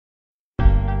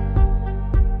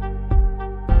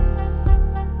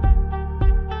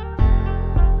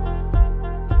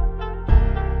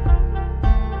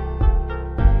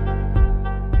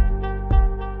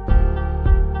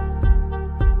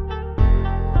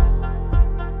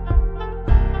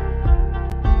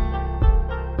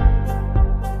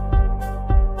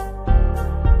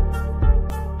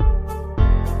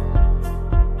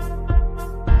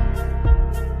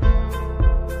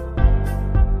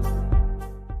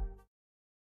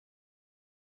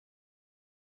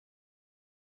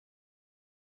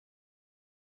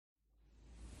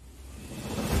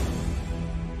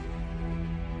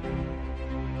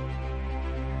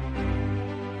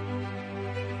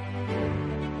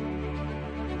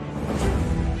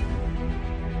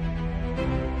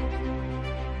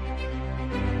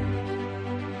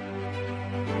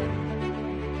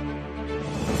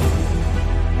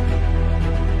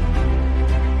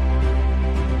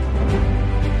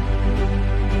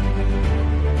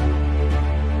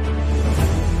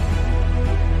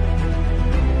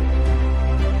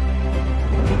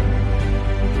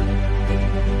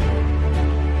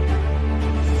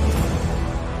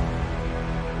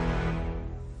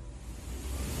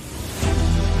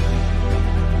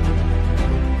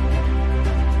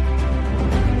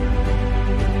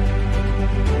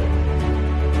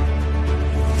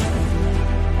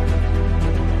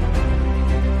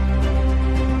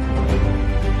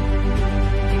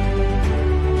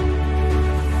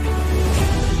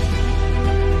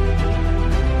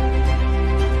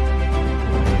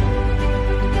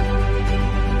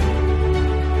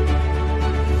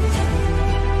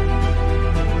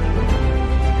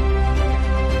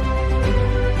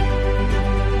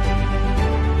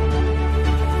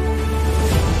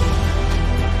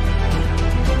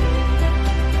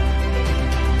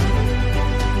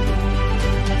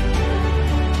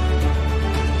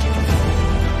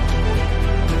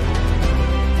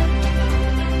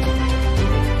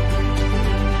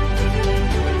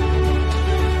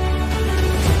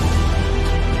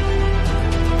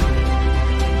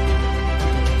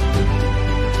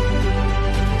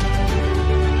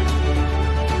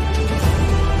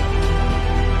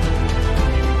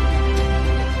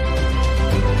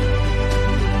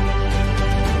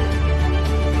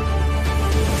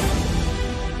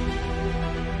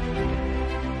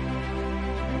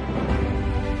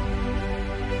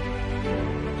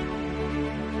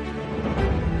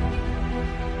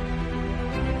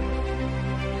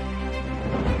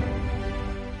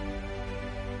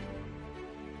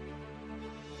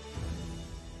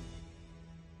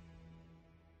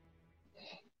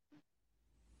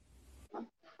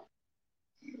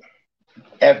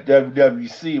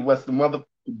FWWC, what's the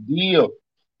motherfucking deal?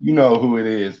 You know who it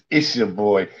is. It's your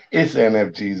boy. It's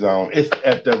NFG Zone. It's the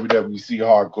FWWC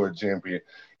Hardcore Champion.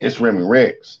 It's Remy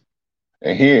Riggs.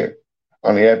 And here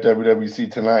on the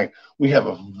FWWC tonight, we have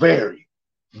a very,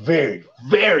 very,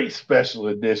 very special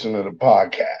edition of the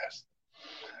podcast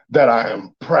that I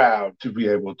am proud to be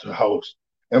able to host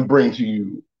and bring to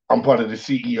you. I'm part of the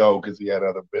CEO because he had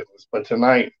other business. But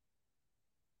tonight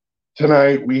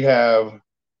we have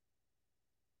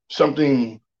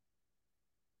something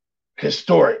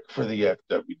historic for the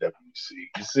FWWC.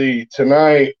 You see,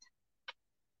 tonight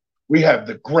we have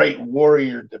the Great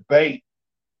Warrior Debate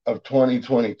of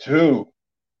 2022.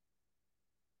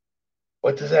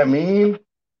 What does that mean?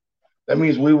 That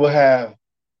means we will have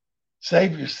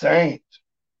Savior Saint,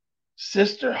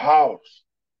 Sister House,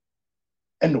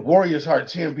 and the Warriors Heart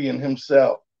champion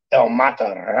himself, El Mata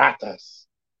Ratas,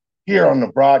 here on the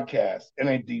broadcast in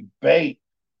a debate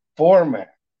format.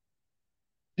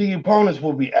 The opponents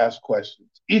will be asked questions.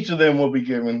 Each of them will be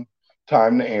given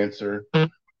time to answer,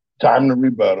 time to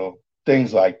rebuttal,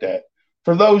 things like that.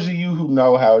 For those of you who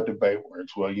know how a debate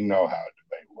works, well, you know how a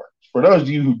debate works. For those of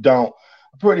you who don't,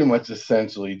 I pretty much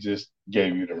essentially just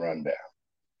gave you the rundown.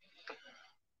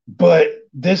 But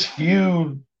this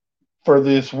feud for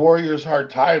this Warriors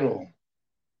Heart title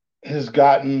has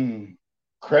gotten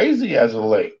crazy as of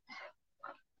late.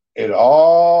 It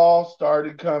all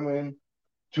started coming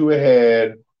to a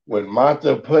head when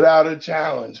Mata put out a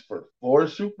challenge for 4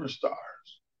 superstars.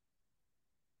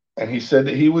 And he said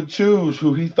that he would choose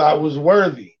who he thought was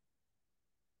worthy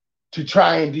to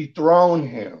try and dethrone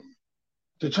him,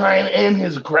 to try and end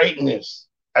his greatness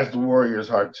as the Warriors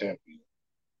Heart champion.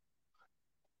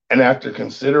 And after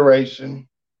consideration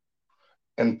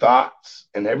and thoughts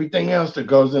and everything else that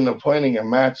goes into planning a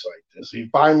match like this, he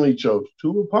finally chose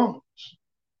 2 opponents.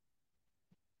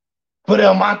 But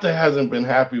El Mata hasn't been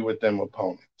happy with them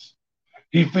opponents.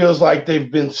 He feels like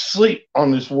they've been asleep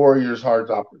on this Warriors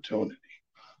Heart opportunity.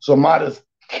 So Mata's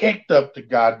kicked up the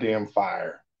goddamn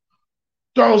fire,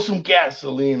 thrown some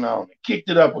gasoline on it, kicked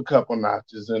it up a couple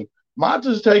notches, and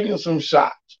Mata's taking some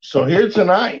shots. So here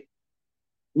tonight,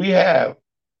 we have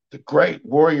the Great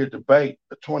Warrior Debate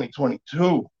of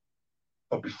 2022.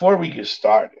 But before we get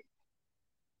started,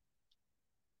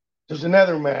 there's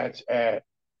another match at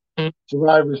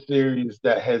Survivor Series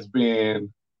that has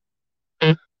been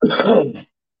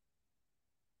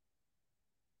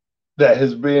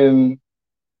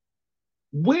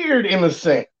weird in a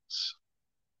sense.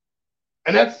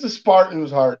 And that's the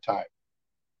Spartans Heart title.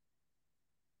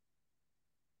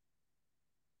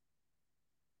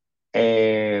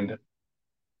 And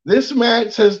this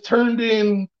match has turned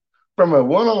in from a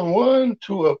one-on-one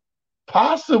to a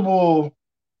possible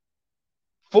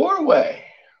 4-way.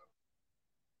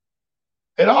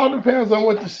 It all depends on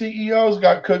what the CEOs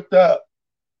got cooked up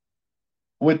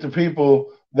with the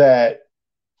people that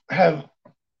have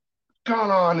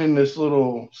gone on in this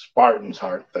little Spartans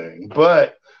Heart thing.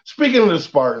 But speaking of the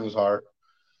Spartans Heart,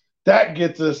 that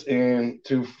gets us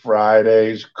into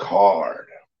Friday's card.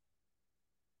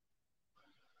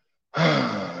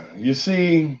 You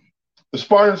see, the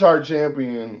Spartans Heart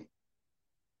champion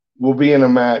will be in a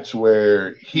match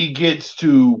where he gets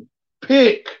to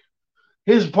pick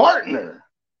his partner.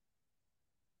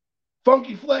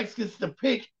 Funky Flex gets to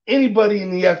pick anybody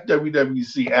in the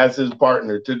FWWC as his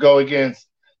partner to go against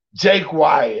Jake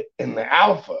Wyatt in the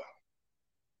Alpha.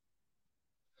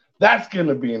 That's going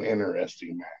to be an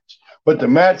interesting match. But the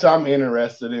match I'm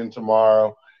interested in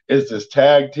tomorrow is this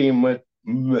tag team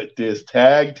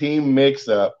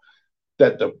mix-up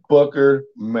that the Booker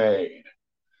made.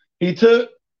 He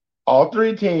took all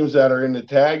 3 teams that are in the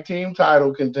tag team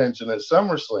title contention at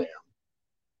SummerSlam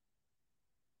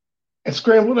and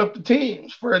scrambled up the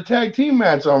teams for a tag team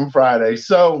match on Friday.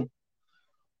 So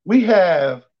we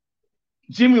have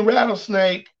Jimmy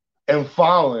Rattlesnake and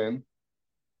Fallon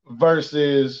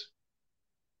versus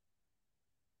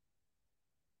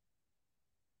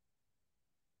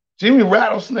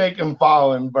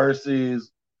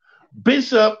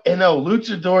Bishop and El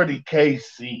Luchador de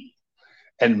KC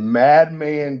and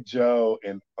Madman Joe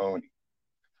and Oni.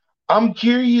 I'm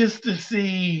curious to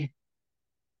see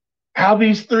how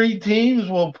these 3 teams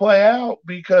will play out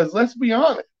because let's be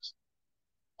honest,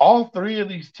 all 3 of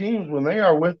these teams, when they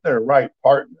are with their right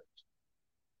partners,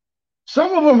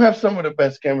 some of them have some of the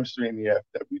best chemistry in the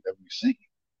FWWC.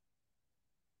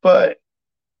 But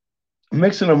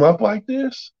mixing them up like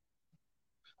this,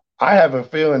 I have a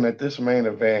feeling that this main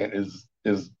event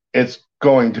it's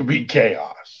going to be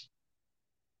chaos.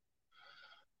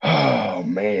 Oh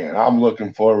man, I'm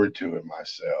looking forward to it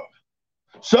myself.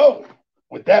 So,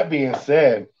 with that being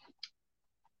said,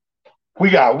 We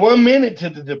got 1 minute to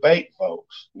the debate,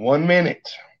 folks. 1 minute.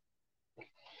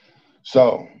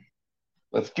 So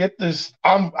let's get this.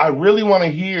 I really want to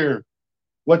hear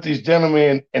what these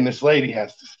gentlemen and this lady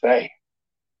has to say.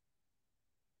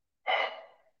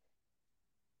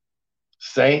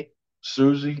 Saint,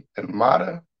 Susie, and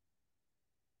Mata.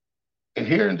 And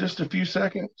here in just a few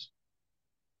seconds,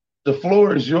 the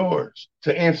floor is yours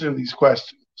to answer these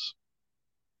questions.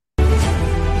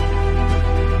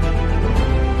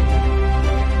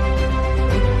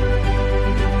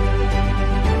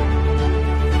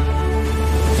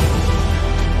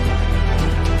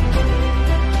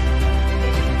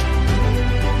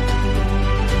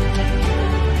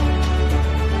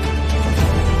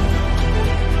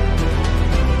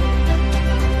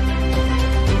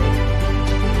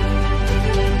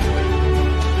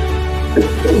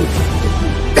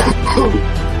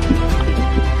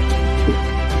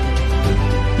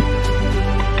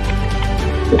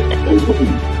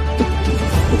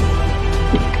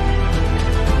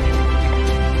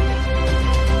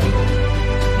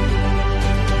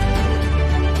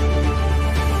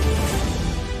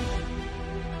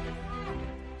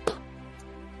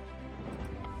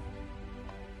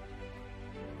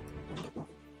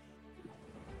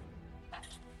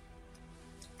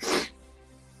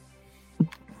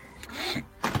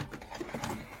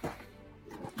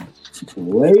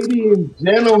 Ladies and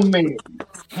gentlemen,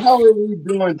 how are we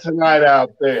doing tonight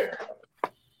out there?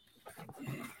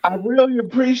 I really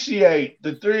appreciate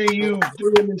the three of you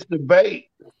doing this debate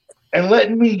and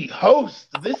letting me host.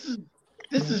 This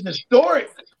is historic.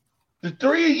 The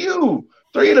three of you,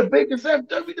 three of the biggest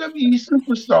WWE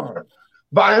superstars,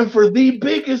 vying for the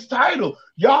biggest title.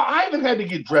 Y'all, I even had to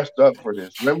get dressed up for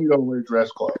this. Let me go wear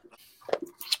dress clothes.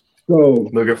 So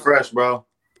looking fresh, bro.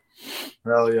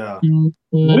 Hell yeah.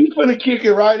 We finna kick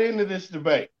it right into this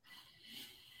debate.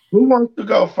 Who wants to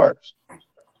go first?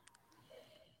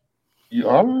 You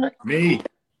all right? Me.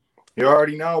 You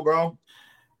already know, bro.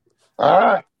 All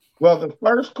right. Well, the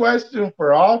first question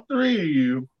for all three of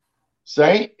you,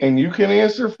 Saint, and you can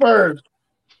answer first.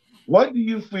 What do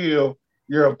you feel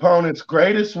your opponent's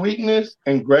greatest weakness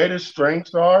and greatest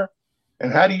strengths are?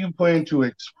 And how do you plan to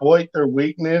exploit their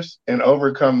weakness and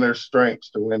overcome their strengths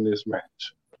to win this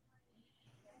match?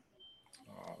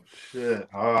 Oh, shit.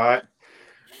 All right.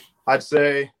 I'd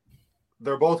say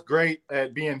they're both great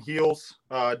at being heels,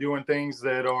 doing things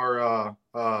that are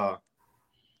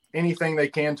anything they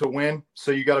can to win.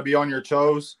 So you got to be on your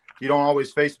toes. You don't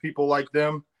always face people like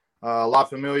them. La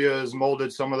Familia has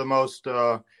molded some of the most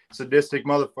sadistic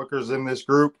motherfuckers in this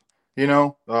group. You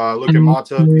know, look at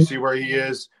Mata. You see where he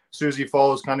is. Susie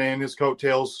follows kind of in his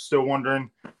coattails, still wondering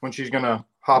when she's going to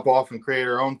hop off and create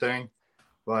her own thing.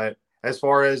 But as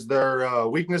far as their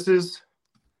weaknesses,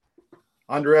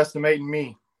 underestimating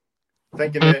me,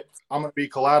 thinking that I'm going to be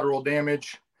collateral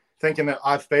damage, thinking that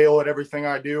I fail at everything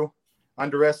I do,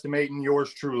 underestimating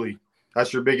yours truly.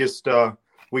 That's your biggest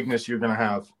weakness you're going to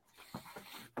have.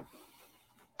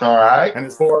 All right. And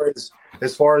as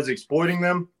far as exploiting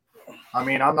them, I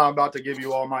mean, I'm not about to give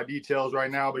you all my details right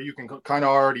now, but you can kind of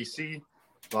already see,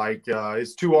 like,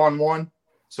 it's 2-on-1.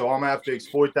 So I'm going to have to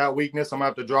exploit that weakness. I'm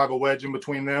going to have to drive a wedge in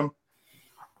between them.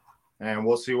 And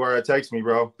we'll see where it takes me,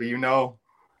 bro. But you know,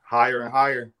 higher and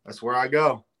higher. That's where I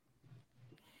go.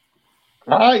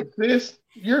 All right, sis,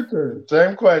 your turn.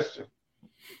 Same question.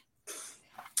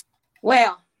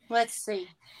 Well, let's see.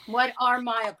 What are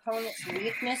my opponent's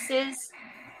weaknesses?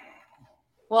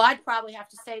 Well, I'd probably have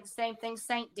to say the same thing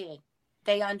Saint did.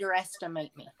 They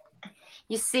underestimate me.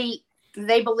 You see,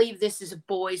 they believe this is a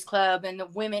boys' club and the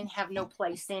women have no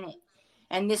place in it.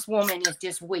 And this woman is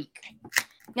just weak.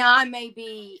 Now, I may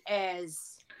be,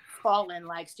 as Fallen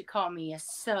likes to call me, a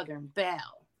Southern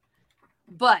Belle.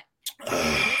 But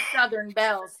this Southern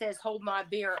Belle says, hold my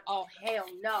beer. Oh, hell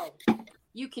no.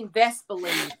 You can best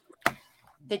believe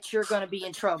that you're going to be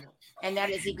in trouble. And that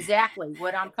is exactly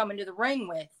what I'm coming to the ring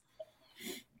with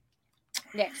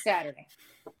next Saturday.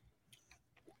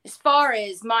 As far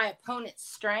as my opponent's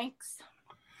strengths,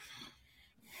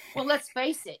 well, let's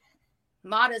face it.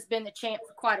 Mata's been the champ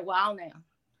for quite a while now.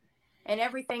 And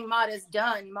everything Mata has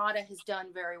done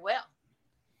very well.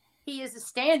 He is a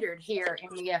standard here in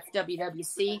the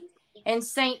FWWC, and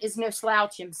Saint is no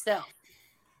slouch himself.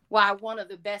 Why, one of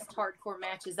the best hardcore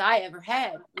matches I ever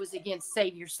had was against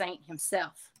Savior Saint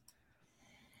himself.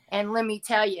 And let me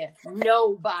tell you,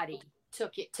 nobody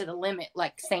took it to the limit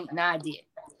like Saint and I did.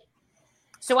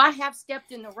 So I have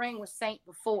stepped in the ring with Saint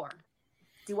before.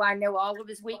 Do I know all of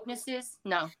his weaknesses?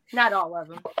 No, not all of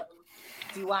them.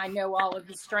 Do I know all of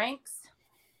his strengths?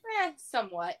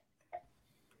 Somewhat.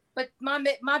 But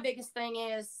my biggest thing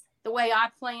is the way I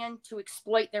plan to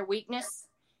exploit their weakness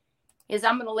is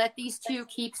I'm going to let these two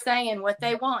keep saying what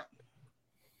they want.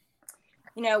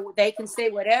 You know, they can say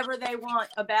whatever they want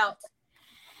about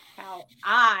how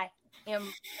I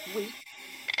am weak,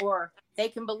 or they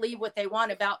can believe what they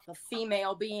want about the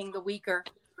female being the weaker.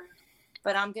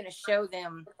 But I'm going to show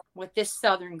them what this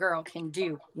Southern girl can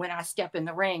do when I step in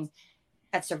the ring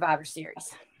at Survivor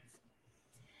Series.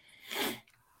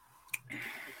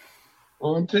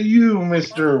 On to you,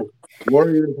 Mr.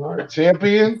 Warriors Heart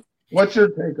Champion. What's your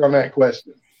take on that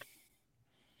question?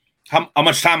 How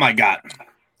much time I got?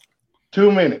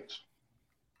 2 minutes.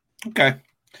 Okay.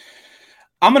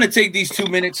 I'm going to take these 2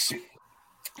 minutes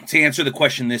to answer the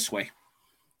question this way.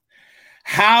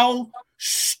 How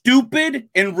stupid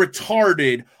and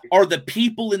retarded are the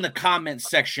people in the comment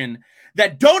section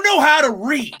that don't know how to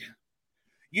read?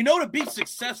 You know, to be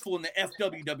successful in the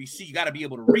FWWC, you got to be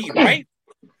able to read, right?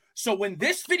 So when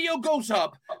this video goes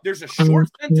up, there's a short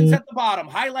sentence at the bottom,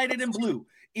 highlighted in blue.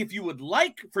 If you would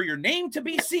like for your name to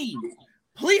be seen,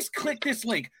 please click this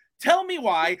link. Tell me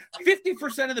why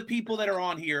 50% of the people that are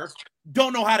on here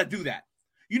don't know how to do that.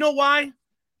 You know why?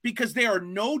 Because they are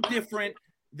no different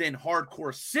than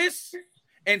Hardcore Sis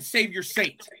and Savior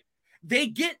Saint. They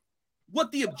get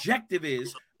what the objective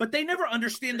is, but they never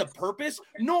understand the purpose,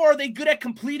 nor are they good at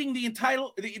completing the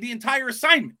entire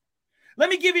assignment. Let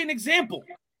me give you an example.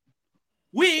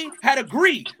 We had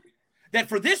agreed that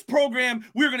for this program,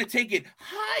 we were going to take it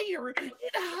higher and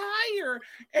higher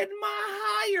and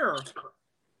higher.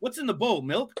 What's in the bowl?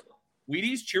 Milk?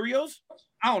 Wheaties? Cheerios?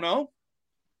 I don't know.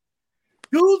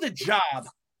 Do the job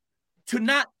to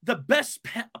not the best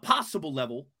possible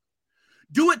level.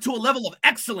 Do it to a level of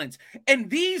excellence.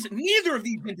 And neither of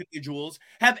these individuals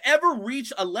have ever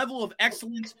reached a level of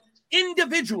excellence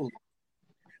individually.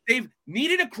 They've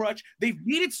needed a crutch. They've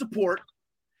needed support.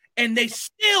 And they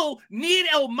still need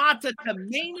El Mata to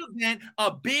main event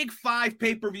a Big 5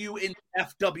 pay-per-view in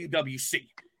FWWC.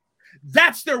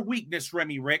 That's their weakness,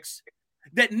 Remy Ricks,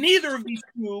 that neither of these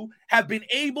two have been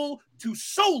able to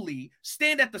solely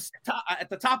stand at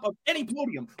the top of any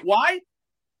podium. Why?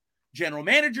 General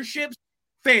managerships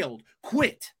failed,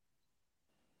 quit.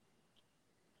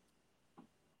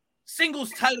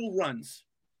 Singles title runs.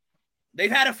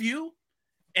 They've had a few.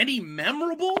 Any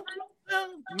memorable?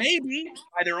 Maybe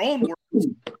by their own words.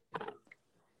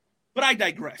 But I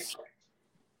digress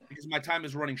because my time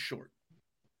is running short.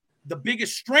 The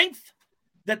biggest strength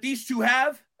that these two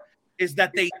have is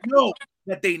that they know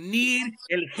that they need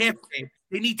El Jefe.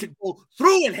 They need to go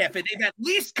through El Jefe. They've at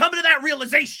least come to that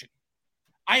realization.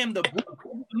 I am the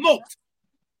moat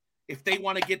if they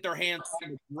want to get their hands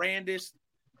on the grandest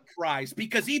prize,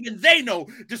 because even they know,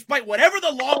 despite whatever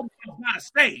the law is got to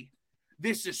say,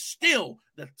 this is still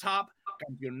the top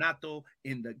campeonato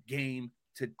in the game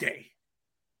today.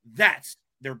 That's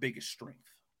their biggest strength.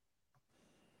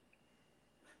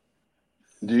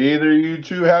 Do either of you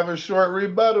two have a short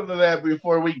rebuttal to that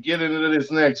before we get into this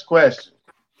next question?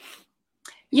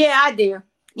 Yeah, I do.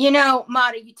 You know,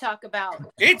 Mata, you talk about...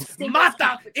 It's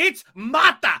Mata. It's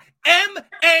Mata.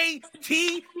 M-A-T-A,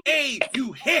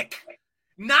 you hick.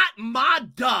 Not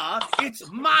Mada. It's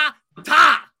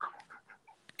Mata.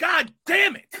 God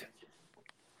damn it.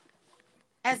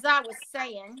 As I was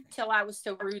saying, till I was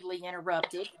so rudely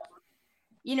interrupted,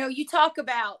 you know, you talk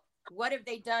about what have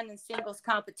they done in singles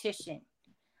competition.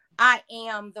 I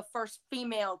am the first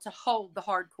female to hold the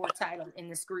hardcore title in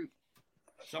this group.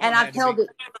 And I've held it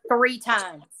 3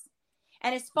 times.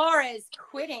 And as far as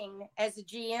quitting as a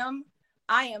GM,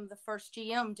 I am the first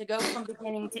GM to go from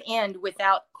beginning to end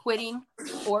without quitting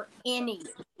or any.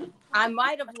 I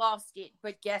might have lost it,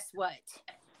 but guess what?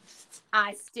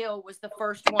 I still was the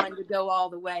first one to go all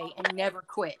the way and never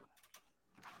quit.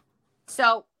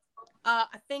 So I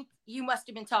think you must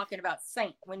have been talking about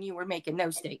Saint when you were making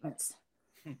those statements.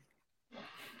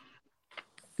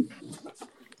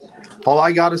 All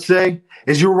I got to say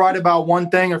is you're right about one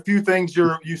thing. A few things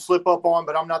you slip up on,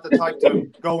 but I'm not the type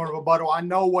to go in rebuttal. I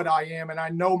know what I am, and I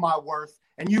know my worth,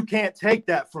 and you can't take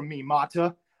that from me,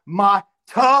 Mata.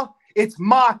 Mata, it's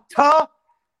Mata.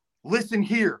 Listen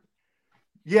here.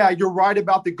 Yeah, you're right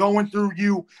about the going through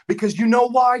you, because you know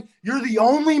why? You're the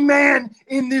only man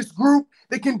in this group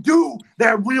that can do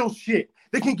that real shit.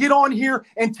 That can get on here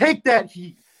and take that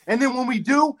heat. And then when we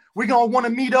do, we're going to want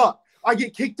to meet up. I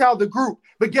get kicked out of the group.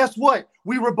 But guess what?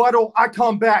 We rebuttal. I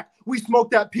come back. We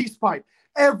smoke that peace pipe.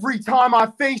 Every time I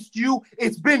faced you,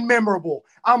 it's been memorable.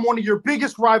 I'm one of your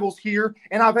biggest rivals here,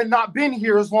 and I've not been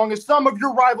here as long as some of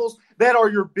your rivals that are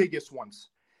your biggest ones.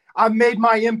 I've made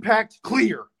my impact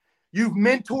clear. You've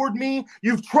mentored me.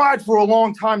 You've tried for a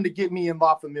long time to get me in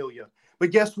La Familia. But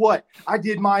guess what? I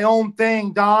did my own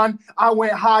thing, Don. I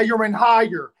went higher and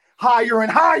higher. Higher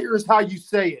and higher is how you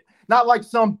say it. Not like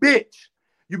some bitch.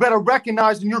 You better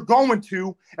recognize, and you're going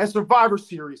to, at Survivor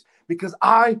Series, because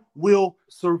I will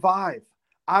survive.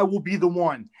 I will be the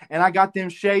one. And I got them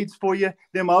shades for you,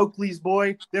 them Oakleys,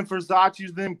 boy, them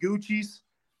Versace's, them Gucci's,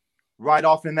 right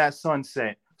off in that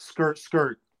sunset. Skirt,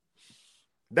 skirt.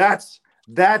 That's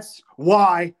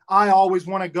why I always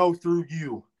want to go through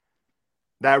you.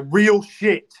 That real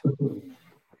shit.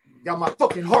 Got my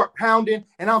fucking heart pounding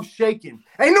and I'm shaking.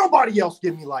 Ain't nobody else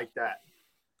get me like that.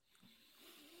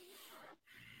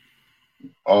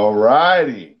 All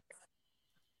righty.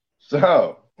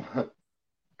 So,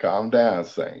 calm down,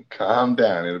 Saint. Calm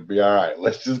down. It'll be all right.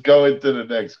 Let's just go into the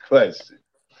next question.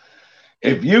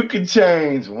 If you could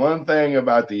change one thing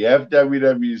about the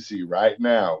FWWC right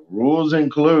now, rules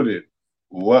included,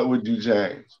 what would you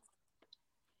change?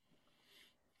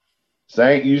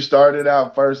 Saint, you started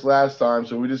out first last time,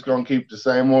 so we're just going to keep the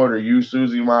same order. You,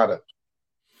 Susie, Mata.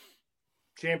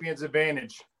 Champion's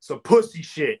advantage. So pussy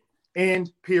shit.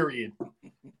 End, period.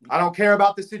 I don't care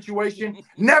about the situation.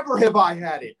 Never have I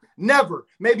had it. Never.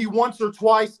 Maybe once or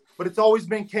twice, but it's always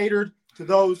been catered to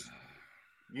those.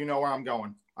 You know where I'm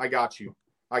going. I got you.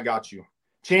 I got you.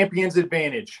 Champion's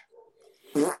advantage.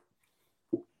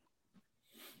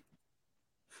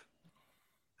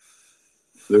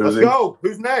 Let's go.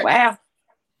 Who's next? Wow.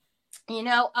 You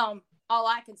know, all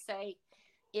I can say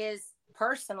is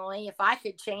personally, if I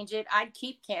could change it, I'd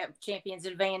keep champion's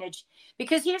advantage,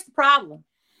 because here's the problem.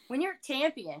 When you're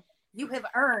champion, you have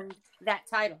earned that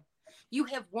title. You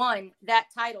have won that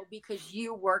title because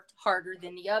you worked harder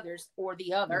than the others or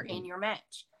the other in your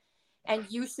match. And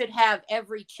you should have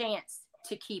every chance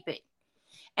to keep it.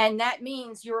 And that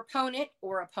means your opponent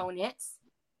or opponents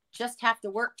just have to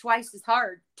work twice as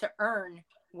hard to earn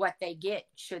what they get,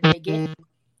 should they get it.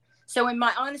 So in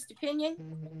my honest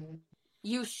opinion,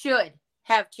 you should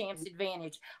have champ's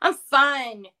advantage. I'm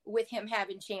fine with him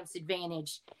having champ's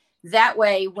advantage. That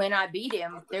way, when I beat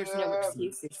him, there's no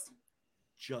excuses.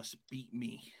 Just beat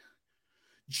me.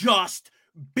 Just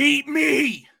beat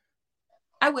me.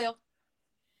 I will.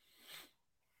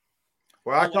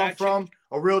 Where I come from,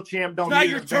 a real champ don't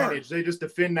need an advantage. They just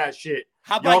defend that shit.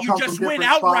 How about you just win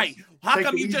outright? How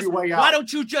come you just, why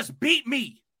don't you just beat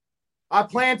me? I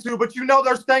plan to, but you know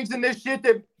there's things in this shit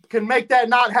that can make that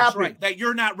not happen. That's right, that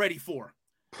you're not ready for.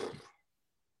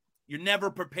 You're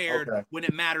never prepared when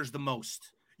it matters the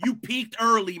most. You peaked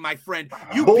early, my friend.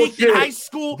 You peaked in high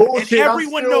school, and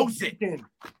everyone knows peaking. It.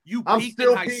 You I'm peaked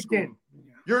still in high peaking. School.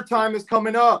 Your time is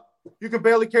coming up. You can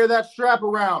barely carry that strap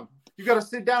around. You got to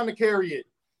sit down to carry it.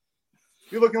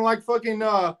 You're looking like fucking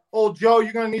old Joe.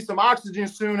 You're going to need some oxygen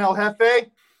soon, El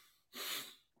Jefe.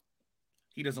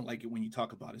 He doesn't like it when you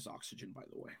talk about his oxygen, by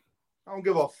the way. I don't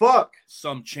give a fuck.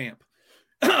 Some champ.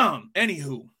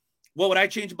 Anywho, what would I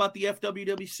change about the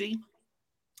FWWC?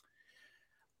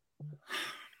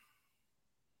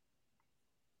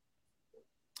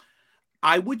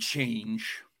 I would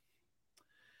change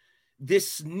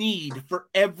this need for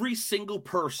every single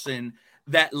person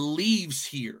that leaves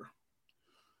here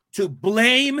to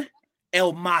blame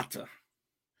El Mata.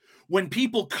 When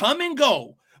people come and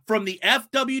go from the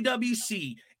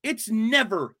FWWC, it's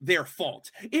never their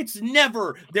fault. It's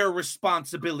never their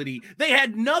responsibility. They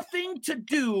had nothing to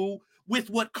do with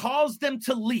what caused them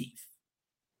to leave.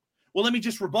 Well, let me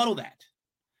just rebuttal that.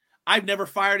 I've never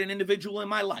fired an individual in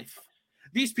my life.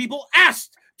 These people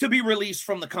asked to be released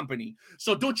from the company.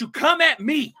 So don't you come at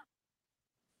me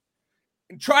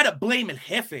and try to blame El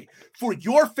Jefe for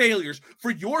your failures,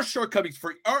 for your shortcomings,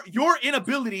 for your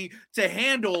inability to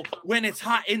handle when it's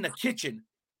hot in the kitchen.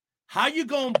 How you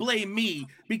gonna blame me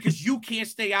because you can't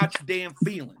stay out your damn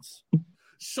feelings?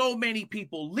 So many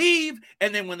people leave,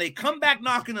 and then when they come back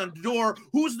knocking on the door,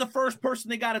 who's the first person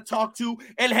they got to talk to?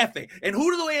 El Jefe. And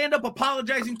who do they end up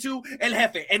apologizing to? El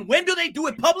Jefe. And when do they do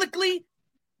it publicly?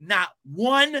 Not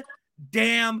one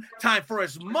damn time. For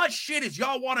as much shit as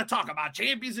y'all want to talk about,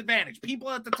 Champion's Advantage, people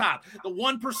at the top, the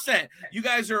 1%, you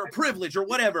guys are privileged or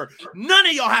whatever, none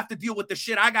of y'all have to deal with the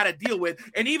shit I got to deal with.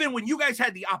 And even when you guys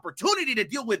had the opportunity to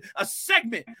deal with a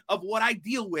segment of what I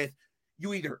deal with,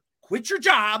 you either quit your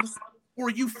jobs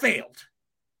or you failed.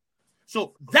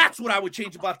 So that's what I would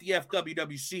change about the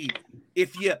FWWC.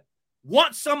 If you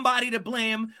want somebody to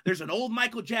blame, there's an old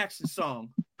Michael Jackson song.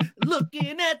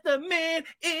 Looking at the man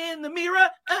in the mirror,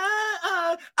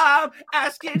 I'm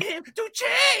asking him to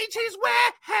change his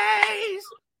ways.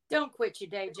 Don't quit your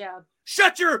day job.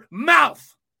 Shut your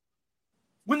mouth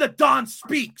when the Don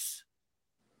speaks.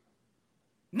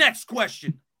 Next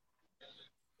question.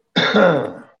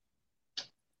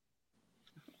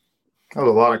 That was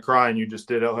a lot of crying you just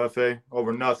did, El Jefe,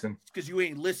 over nothing. It's because you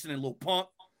ain't listening, little punk.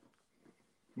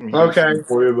 Okay.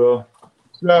 For you, bro.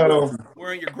 So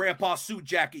Wearing your grandpa's suit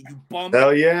jacket, you bum.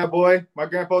 Hell yeah, boy. My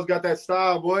grandpa's got that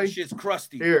style, boy. This shit's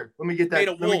crusty. Here, let me get that. Made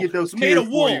of Let me wool. get those It's made tears of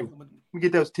for wool. you. Let me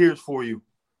get those tears for you.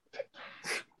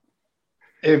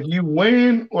 if you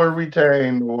win or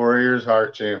retain the Warriors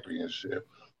Heart Championship,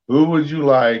 who would you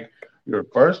like your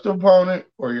first opponent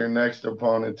or your next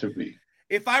opponent to be?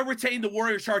 If I retain the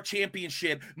Warriors Heart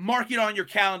Championship, mark it on your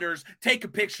calendars, take a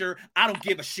picture. I don't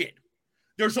give a shit.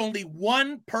 There's only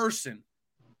one person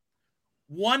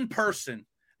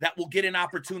that will get an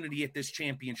opportunity at this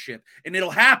championship, and it'll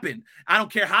happen. I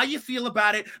don't care how you feel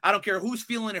about it. I don't care who's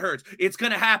feeling it hurts. It's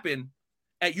going to happen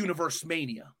at Universe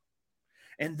Mania.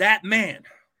 And that man,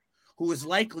 who is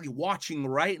likely watching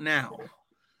right now,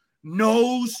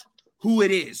 knows who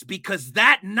it is, because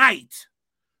that night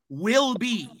will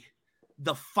be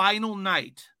the final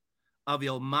night of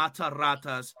El Mata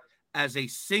Ratas as a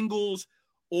singles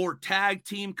or tag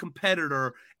team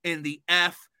competitor in the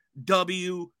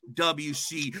FWWC.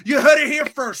 You heard it here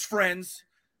first, friends.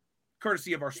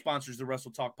 Courtesy of our sponsors, the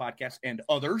Wrestle Talk Podcast and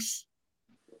others.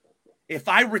 If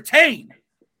I retain,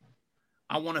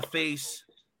 I want to face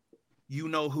you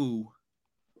know who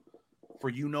for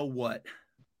you know what.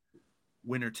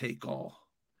 Winner take all.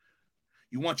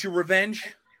 You want your revenge?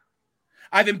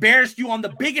 I've embarrassed you on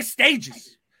the biggest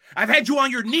stages. I've had you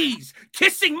on your knees,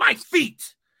 kissing my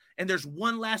feet. And there's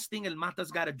one last thing El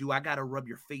Mata's got to do. I got to rub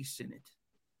your face in it.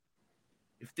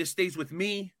 If this stays with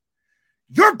me,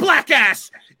 your black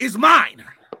ass is mine.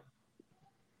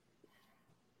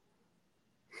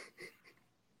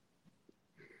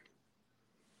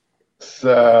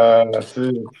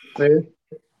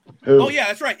 Who? Oh, yeah,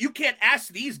 that's right. You can't ask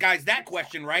these guys that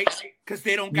question, right? Because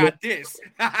they don't got this.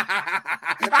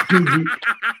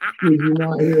 Did you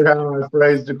not hear how I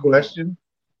phrased the question?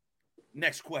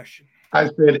 Next question. I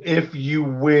said, if you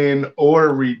win or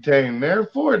retain.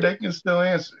 Therefore, they can still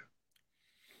answer.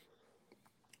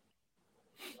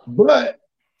 But,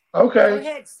 okay. Go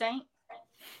ahead, Saint.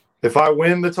 If I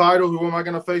win the title, who am I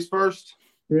going to face first?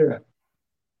 Yeah.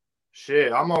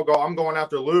 Shit, I'm going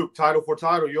after Luke, title for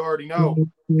title. You already know.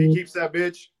 If he keeps that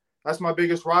bitch, that's my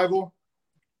biggest rival.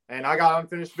 And I got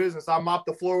unfinished business. I mopped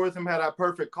the floor with him, had that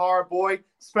perfect card, boy.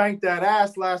 Spanked that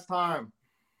ass last time.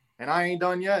 And I ain't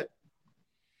done yet.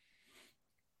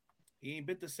 He ain't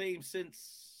been the same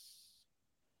since.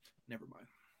 Never mind.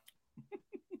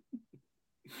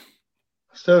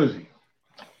 Susie.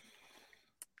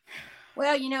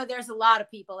 Well, you know, there's a lot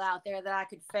of people out there that I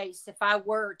could face if I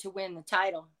were to win the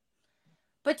title.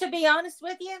 But to be honest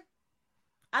with you,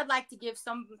 I'd like to give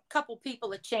some couple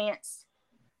people a chance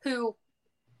who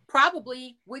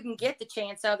probably wouldn't get the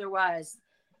chance otherwise.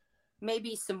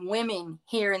 Maybe some women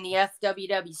here in the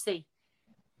FWWC.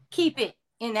 Keep it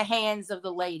in the hands of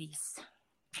the ladies.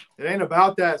 It ain't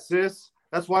about that, sis.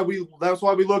 That's why we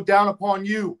look down upon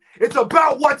you. It's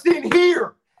about what's in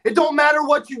here. It don't matter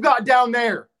what you got down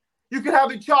there. You could have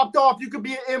it chopped off. You could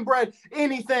be an inbred,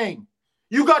 anything.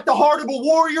 You got the heart of a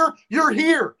warrior. You're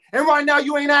here. And right now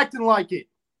you ain't acting like it.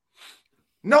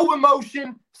 No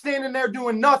emotion, standing there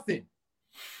doing nothing.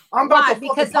 I'm about to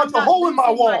fucking punch a hole in my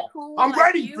wall. Cool I'm like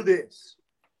ready you. for this.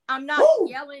 I'm not Woo!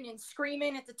 yelling and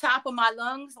screaming at the top of my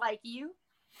lungs like you.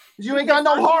 You ain't got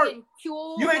no heart.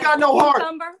 You ain't got no heart.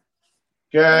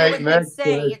 Okay, You know what they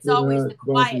say, it's always the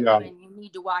quiet y'all. one you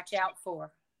need to watch out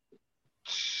for.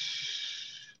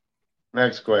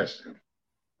 Next question.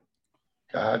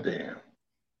 God damn.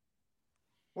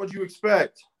 What'd you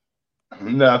expect?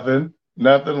 Nothing.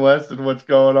 Nothing less than what's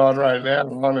going on right now,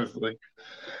 honestly.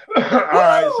 All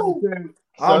right.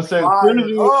 So since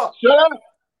Susie, shut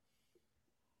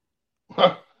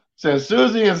up. Since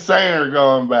Susie and Saint are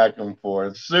going back and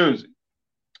forth, Susie,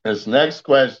 this next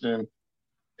question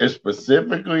is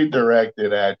specifically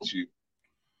directed at you.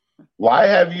 Why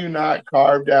have you not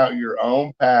carved out your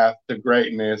own path to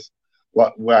greatness,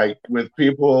 like with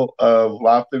people of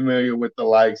La Familia, with the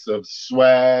likes of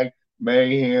Swag,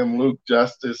 Mayhem, Luke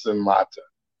Justice, and Mata?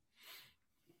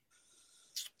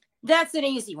 That's an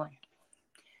easy one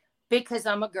because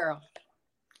I'm a girl.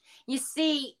 You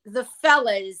see, the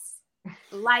fellas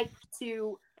like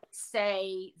to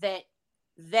say that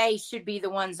they should be the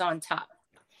ones on top.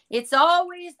 It's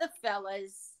always the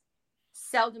fellas,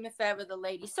 seldom if ever the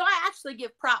ladies. So I actually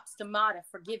give props to Mata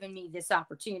for giving me this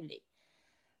opportunity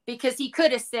because he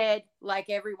could have said, like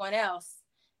everyone else,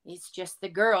 it's just the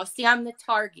girl. See, I'm the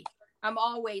target. I'm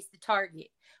always the target.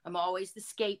 I'm always the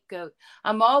scapegoat.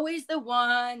 I'm always the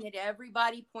one that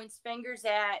everybody points fingers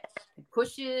at and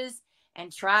pushes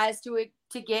and tries to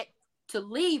get to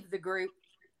leave the group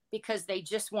because they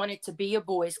just wanted to be a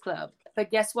boys club.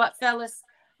 But guess what, fellas?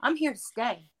 I'm here to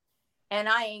stay, and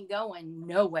I ain't going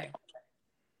nowhere.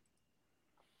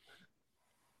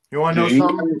 You want to know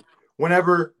something?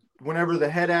 Whenever the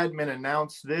head admin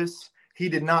announced this, he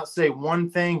did not say one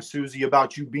thing, Susie,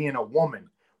 about you being a woman.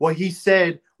 What he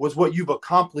said was what you've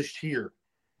accomplished here.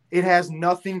 It has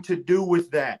nothing to do with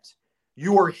that.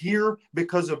 You are here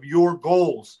because of your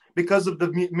goals, because of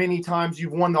the many times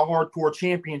you've won the hardcore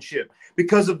championship,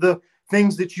 because of the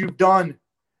things that you've done,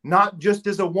 not just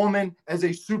as a woman, as a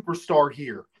superstar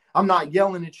here. I'm not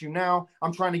yelling at you now.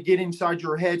 I'm trying to get inside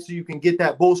your head so you can get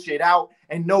that bullshit out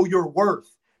and know your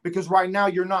worth, because right now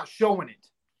you're not showing it.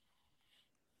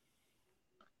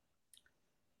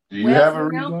 Do you have a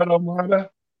rebuttal, Marta?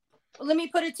 Well, let me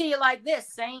put it to you like this,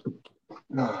 Saint.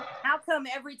 How come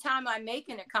every time I make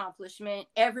an accomplishment,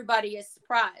 everybody is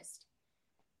surprised?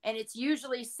 And it's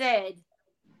usually said,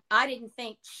 I didn't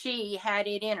think she had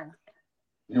it in her.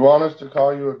 You want us to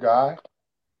call you a guy?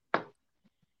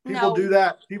 People do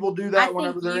that. People do that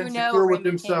whenever they're insecure with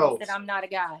themselves. That I'm not a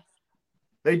guy.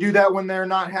 They do that when they're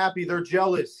not happy. They're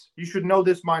jealous. You should know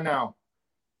this by now.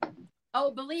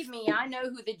 Oh, believe me, I know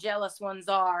who the jealous ones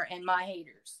are and my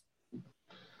haters.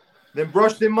 Then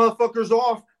brush them motherfuckers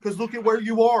off, because look at where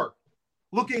you are.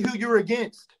 Look at who you're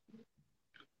against.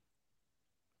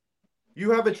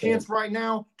 You have a chance right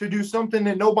now to do something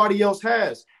that nobody else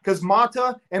has, because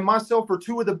Mata and myself are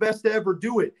two of the best to ever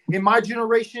do it. In my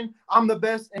generation, I'm the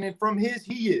best, and from his,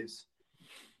 he is.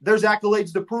 There's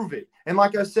accolades to prove it. And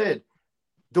like I said,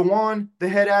 Dewan, the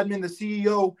head admin, the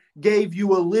CEO, gave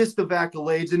you a list of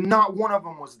accolades, and not one of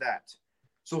them was that.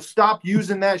 So stop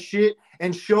using that shit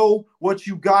and show what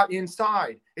you got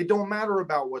inside. It don't matter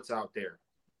about what's out there.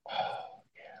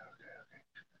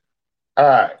 All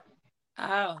right.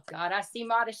 Oh, God. I see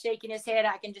Mata shaking his head.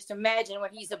 I can just imagine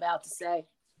what he's about to say.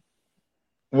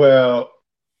 Well,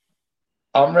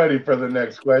 I'm ready for the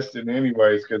next question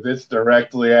anyways, because it's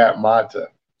directly at Mata.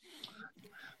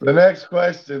 The next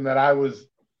question that I was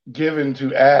given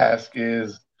to ask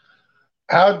is,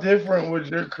 how different would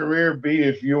your career be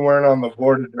if you weren't on the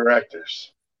board of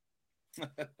directors?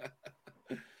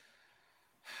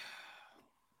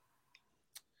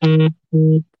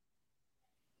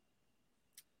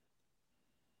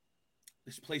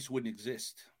 This place wouldn't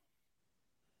exist.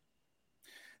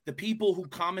 The people who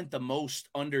comment the most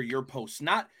under your posts,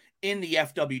 not in the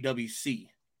FWWC,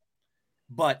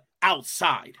 but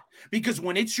outside. Because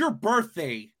when it's your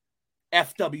birthday,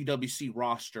 FWWC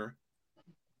roster,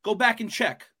 go back and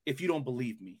check if you don't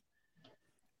believe me.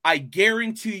 I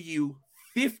guarantee you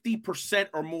 50%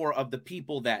 or more of the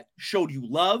people that showed you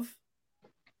love,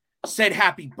 said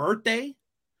happy birthday,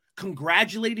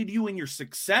 congratulated you in your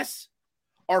success,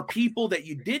 are people that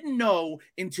you didn't know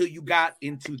until you got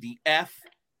into the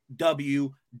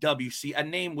FWWC, a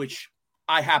name which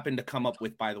I happened to come up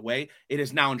with, by the way. It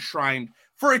is now enshrined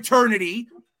for eternity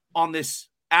on this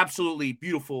absolutely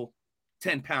beautiful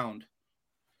 10-pound,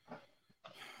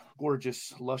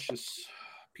 gorgeous, luscious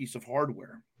piece of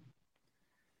hardware.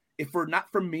 If it were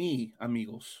not for me,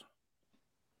 amigos,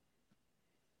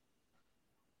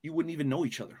 you wouldn't even know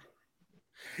each other.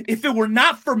 If it were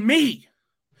not for me,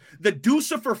 the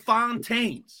Deucifer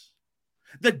Fontaines,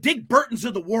 the Dick Burtons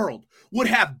of the world would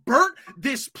have burnt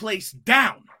this place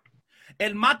down.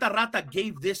 El Matarata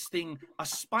gave this thing a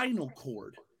spinal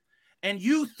cord. And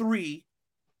you three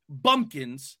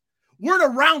bumpkins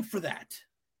weren't around for that.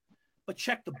 But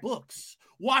check the books.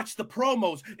 Watch the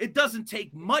promos. It doesn't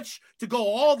take much to go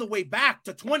all the way back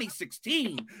to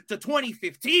 2016 to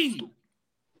 2015.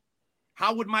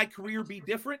 How would my career be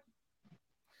different?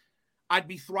 I'd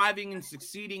be thriving and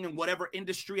succeeding in whatever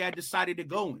industry I decided to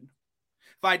go in.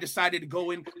 If I decided to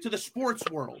go into the sports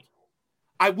world,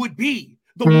 I would be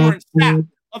the Warren Sapp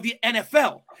of the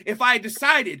NFL. If I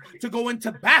decided to go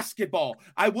into basketball,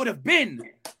 I would have been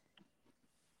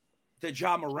the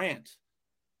Ja Morant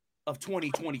of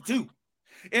 2022.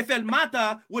 If El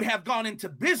Mata would have gone into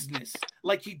business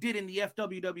like he did in the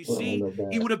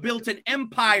FWWC, he would have built an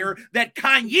empire that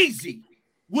Kanye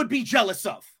would be jealous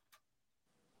of.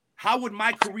 How would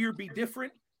my career be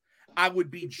different? I would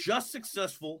be just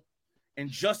successful and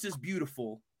just as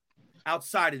beautiful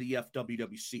outside of the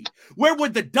FWWC. Where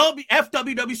would the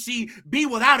FWWC be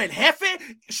without El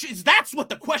Jefe? That's what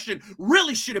the question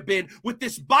really should have been with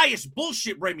this biased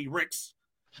bullshit, Remy Ricks.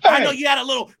 Hey. I know you had a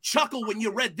little chuckle when you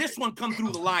read this one come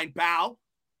through the line, pal.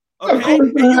 Okay?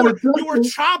 And you were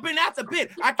chomping at the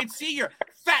bit. I could see your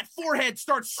fat forehead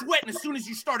start sweating as soon as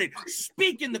you started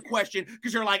speaking the question,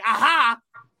 because you're like, aha,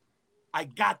 I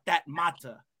got that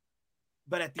Mata.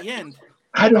 But at the end,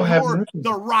 I don't have You're nothing.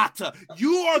 the Rata.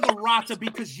 You are the Rata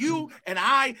because you and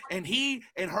I and he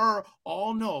and her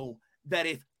all know that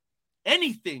if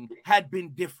anything had been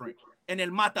different and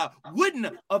El Mata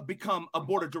wouldn't have become a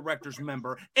board of directors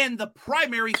member and the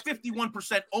primary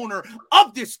 51% owner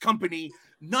of this company,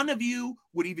 none of you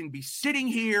would even be sitting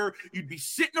here. You'd be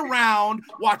sitting around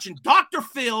watching Dr.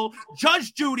 Phil,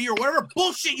 Judge Judy, or whatever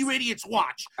bullshit you idiots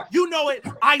watch. You know it.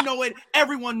 I know it.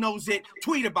 Everyone knows it.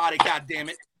 Tweet about it,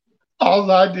 goddammit. All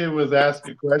I did was ask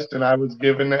a question I was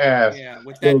given to ask. Yeah,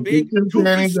 with So that big get your goofy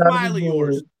panties out of smile the of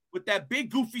yours. bed. With that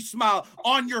big goofy smile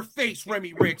on your face,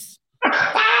 Remy Ricks.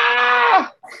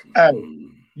 Hey,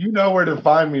 you know where to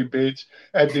find me, bitch.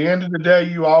 At the end of the day,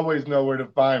 you always know where to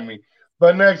find me.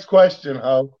 But next question,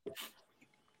 ho.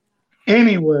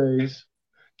 Anyways,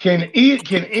 can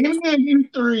any of you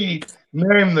three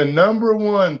name the number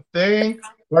one thing,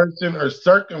 person, or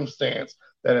circumstance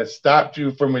that has stopped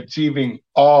you from achieving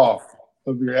all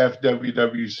of your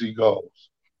FWWC goals?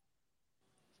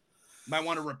 Might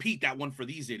want to repeat that one for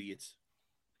these idiots.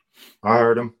 I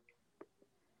heard him.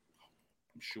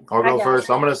 I'm sure. I'll go got first.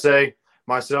 it. I'm going to say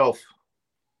myself.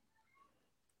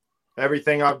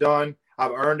 Everything I've done,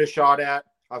 I've earned a shot at.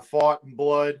 I've fought in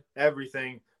blood,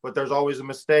 everything. But there's always a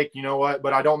mistake. You know what?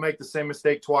 But I don't make the same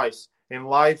mistake twice. In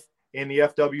life, in the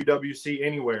FWWC,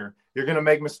 anywhere. You're going to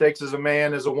make mistakes as a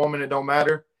man, as a woman. It don't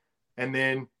matter. And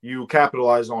then you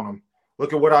capitalize on them.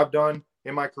 Look at what I've done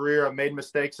in my career. I've made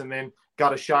mistakes and then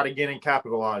got a shot again and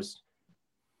capitalized.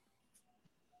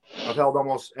 I've held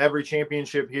almost every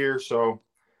championship here, so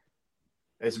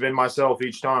it's been myself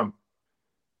each time.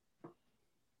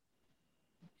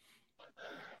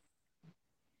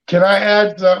 Can I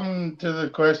add something to the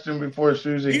question before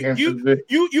Susie answers it?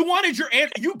 You wanted your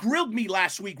answer. You grilled me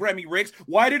last week, Remy Ricks.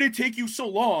 Why did it take you so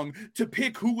long to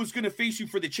pick who was going to face you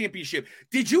for the championship?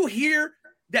 Did you hear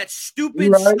that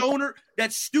stupid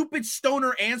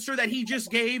stoner answer that he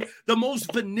just gave? The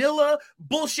most vanilla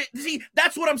bullshit. See,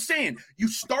 that's what I'm saying. You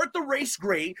start the race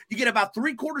great. You get about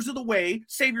 3/4 of the way,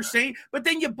 save your saint, but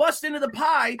then you bust into the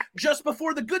pie just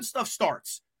before the good stuff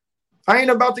starts. I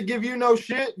ain't about to give you no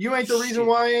shit. You ain't the reason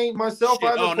why I ain't myself.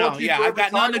 Shit. I Oh, no. Yeah, I've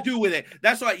got nothing to do with it.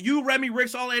 That's why you, Remy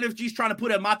Ricks, all NFG's trying to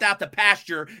put a Mata out to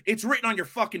pasture. It's written on your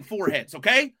fucking foreheads,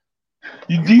 okay?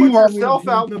 You put yourself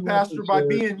out in the pasture by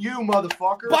being you,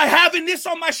 motherfucker. By having this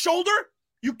on my shoulder?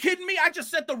 You kidding me? I just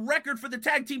set the record for the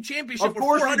tag team championship for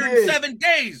 407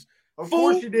 days. Of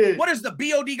course you did. What does the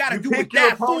BOD got to do pick with your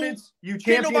that, opponents, fool? You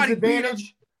champions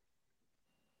advantage.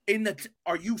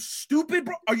 Are you stupid,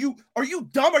 bro? Are you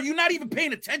dumb? Are you not even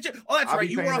paying attention? Oh, that's right.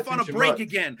 You were off on a break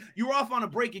again. You were off on a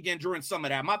break again during some of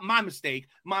that. My mistake.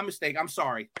 My mistake. I'm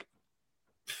sorry.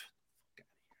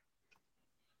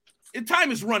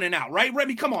 Time is running out, right,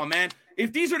 Remy? Come on, man.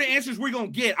 If these are the answers we're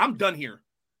going to get, I'm done here.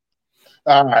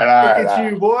 All right. Look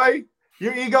at you, boy.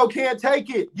 Your ego can't take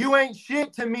it. You ain't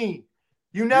shit to me.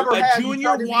 You never You're had a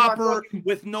junior Whopper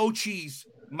with no cheese.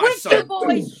 Would you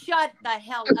boys shut the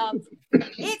hell up?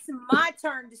 It's my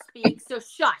turn to speak, so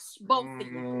shush, both of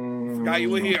you. Guy, you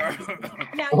were here.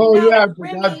 Now,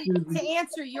 Remy, to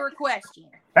answer your question.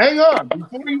 Hang on.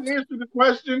 Before you answer the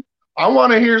question, I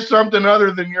want to hear something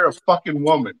other than you're a fucking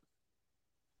woman.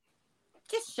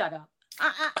 Just shut up.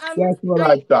 That's what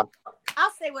I thought.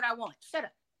 I'll say what I want. Shut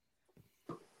up.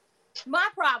 My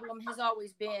problem has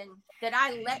always been that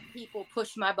I let people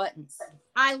push my buttons.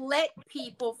 I let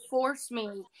people force me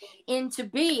into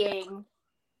being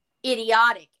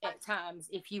idiotic at times,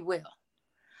 if you will.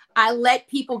 I let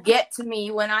people get to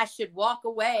me when I should walk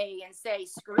away and say,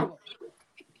 screw them.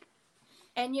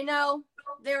 And,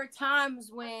 there are times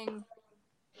when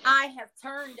I have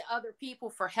turned to other people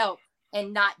for help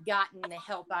and not gotten the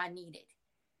help I needed.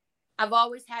 I've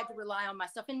always had to rely on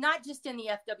myself, and not just in the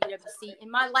FWWC, in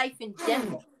my life in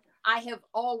general. I have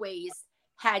always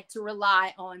had to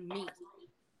rely on me.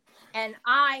 And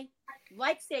I,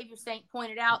 like Savior Saint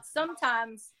pointed out,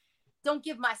 sometimes don't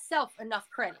give myself enough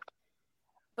credit.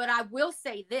 But I will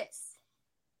say this.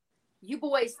 You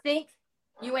boys think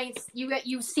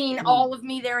you've seen all of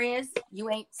me there is?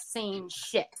 You ain't seen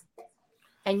shit.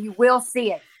 And you will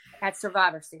see it at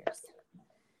Survivor Series.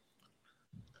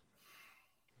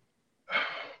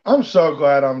 I'm so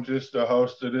glad I'm just the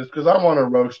host of this because I want to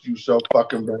roast you so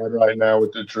fucking bad right now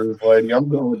with the truth, lady. I'm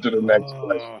going to the next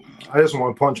question. I just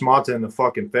want to punch Mata in the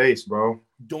fucking face, bro.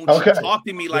 Don't you talk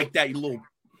to me like that, you little.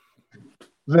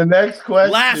 The next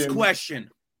question. Last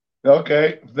question.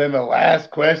 Okay, then the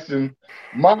last question.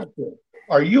 Mata,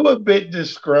 are you a bit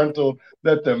disgruntled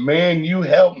that the man you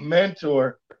helped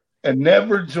mentor and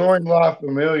never joined La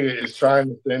Familia is trying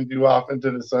to send you off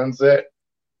into the sunset?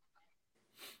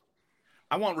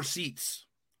 I want receipts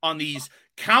on these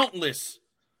countless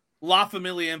La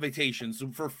Familia invitations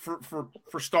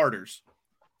for starters.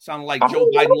 Sound like Joe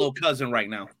Biden's little cousin right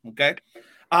now. Okay.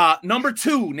 Number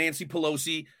 2, Nancy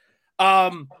Pelosi.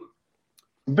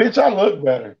 Bitch, I look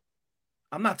better.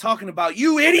 I'm not talking about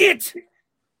you, idiot.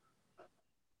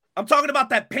 I'm talking about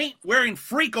that paint wearing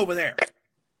freak over there.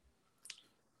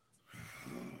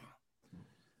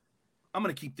 I'm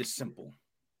going to keep this simple.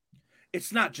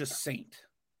 It's not just Saint.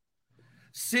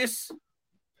 Sis,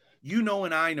 you know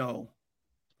and I know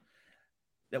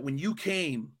that when you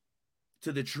came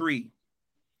to the tree,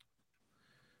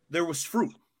 there was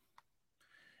fruit.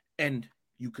 And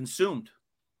you consumed.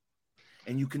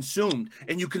 And you consumed.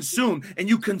 And you consumed. And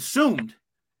you consumed.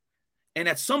 And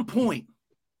at some point,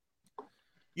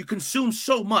 you consumed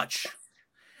so much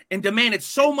and demanded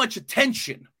so much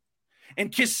attention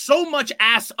and kissed so much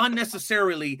ass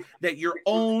unnecessarily that your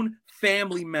own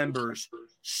family members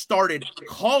started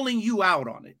calling you out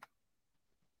on it.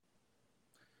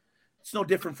 It's no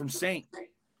different from Saint.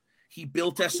 He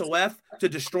built SOF to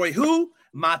destroy who?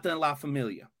 Mata and La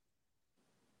Familia.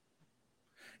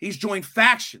 He's joined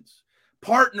factions,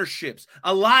 partnerships,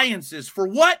 alliances for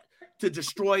what? To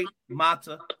destroy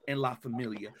Mata and La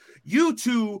Familia. You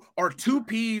two are 2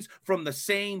 peas from the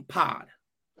same pod.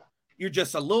 You're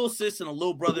just a little sis and a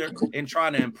little brother and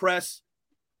trying to impress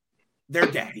their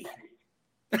daddy.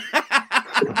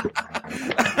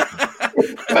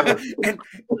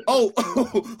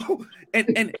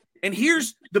 and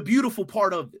here's the beautiful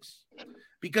part of this.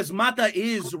 Because Mata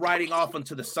is riding off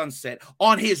into the sunset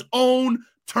on his own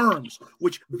terms,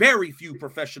 which very few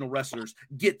professional wrestlers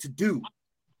get to do.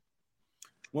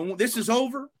 When this is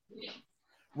over,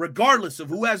 regardless of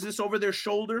who has this over their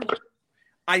shoulder,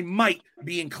 I might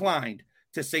be inclined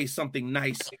to say something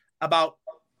nice about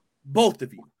both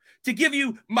of you. To give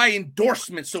you my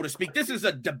endorsement, so to speak. This is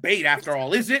a debate after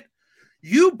all, is it?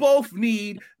 You both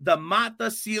need the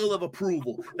Mata seal of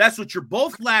approval. That's what you're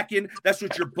both lacking. That's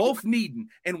what you're both needing.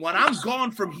 And when I'm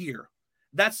gone from here,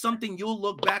 that's something you'll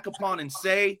look back upon and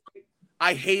say,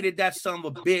 I hated that son of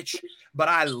a bitch, but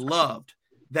I loved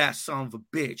that son of a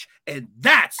bitch. And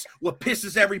that's what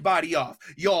pisses everybody off.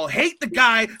 Y'all hate the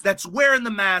guy that's wearing the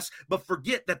mask, but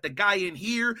forget that the guy in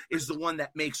here is the one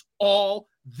that makes all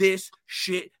this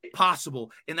shit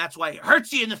possible. And that's why it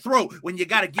hurts you in the throat when you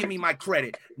got to give me my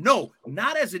credit. No,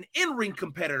 not as an in-ring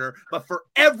competitor, but for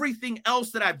everything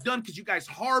else that I've done, because you guys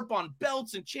harp on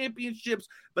belts and championships,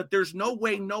 but there's no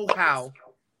way, no how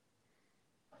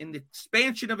in the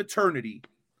expansion of eternity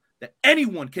that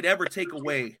anyone could ever take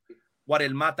away what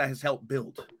El Mata has helped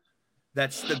build.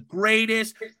 That's the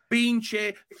greatest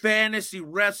pinche fantasy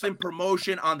wrestling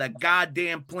promotion on the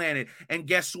goddamn planet. And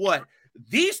guess what?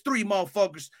 These 3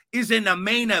 motherfuckers is in the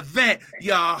main event.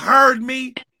 Y'all heard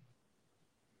me?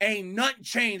 Ain't nothing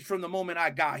changed from the moment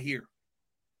I got here.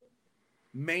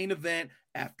 Main event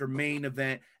after main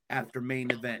event after main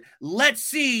event. Let's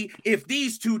see if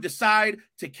these 2 decide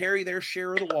to carry their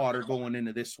share of the water going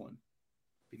into this one.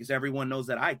 Because everyone knows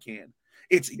that I can.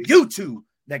 It's you 2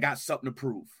 that got something to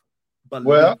prove.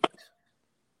 Well,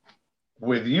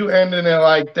 with you ending it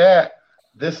like that,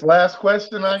 this last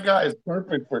question I got is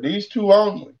perfect for these 2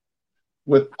 only.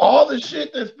 With all the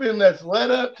shit that's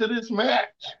led up to this match,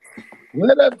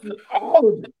 led up to all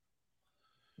of it,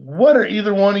 what are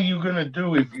either one of you going to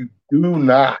do if you do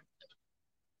not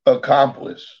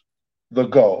accomplish the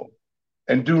goal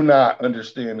and do not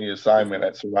understand the assignment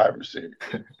at Survivor Series?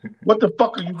 What the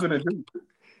fuck are you going to do?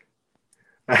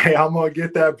 Hey, I'm going to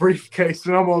get that briefcase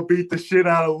and I'm going to beat the shit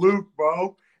out of Luke,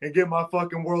 bro, and get my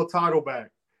fucking world title back.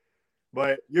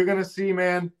 But you're going to see,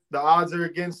 man, the odds are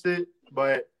against it,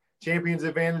 but champion's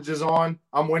advantage is on.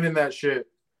 I'm winning that shit.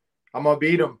 I'm going to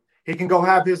beat him. He can go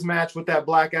have his match with that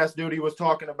black-ass dude he was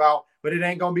talking about, but it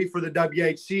ain't going to be for the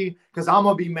WHC because I'm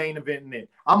going to be main eventing it.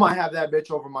 I'm going to have that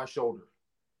bitch over my shoulder.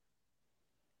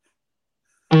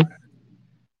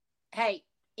 Hey,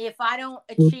 if I don't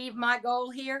achieve my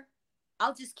goal here,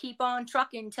 I'll just keep on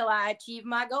trucking until I achieve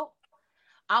my goal.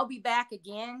 I'll be back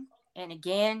again and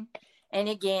again and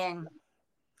again.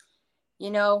 You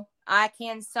know, I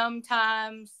can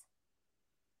sometimes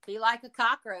be like a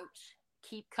cockroach,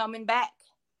 keep coming back.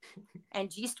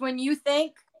 And just when you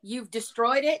think you've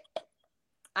destroyed it,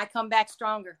 I come back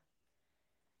stronger.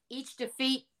 Each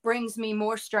defeat brings me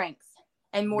more strength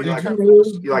and more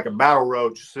determination. You're like a battle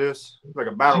roach, sis. You're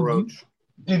like a battle roach.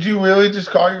 Did you really just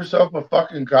call yourself a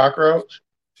fucking cockroach?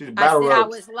 She's a battle roach. I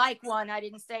was like one. I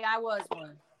didn't say I was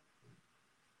one.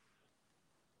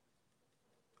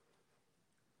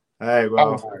 Hey,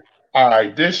 bro. All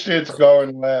right. This shit's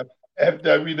going left.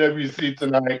 FWWC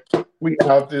tonight. We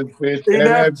out this bitch.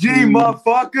 NFG,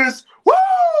 motherfuckers.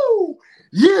 Woo!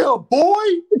 Yeah, boy.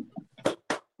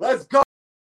 Let's go.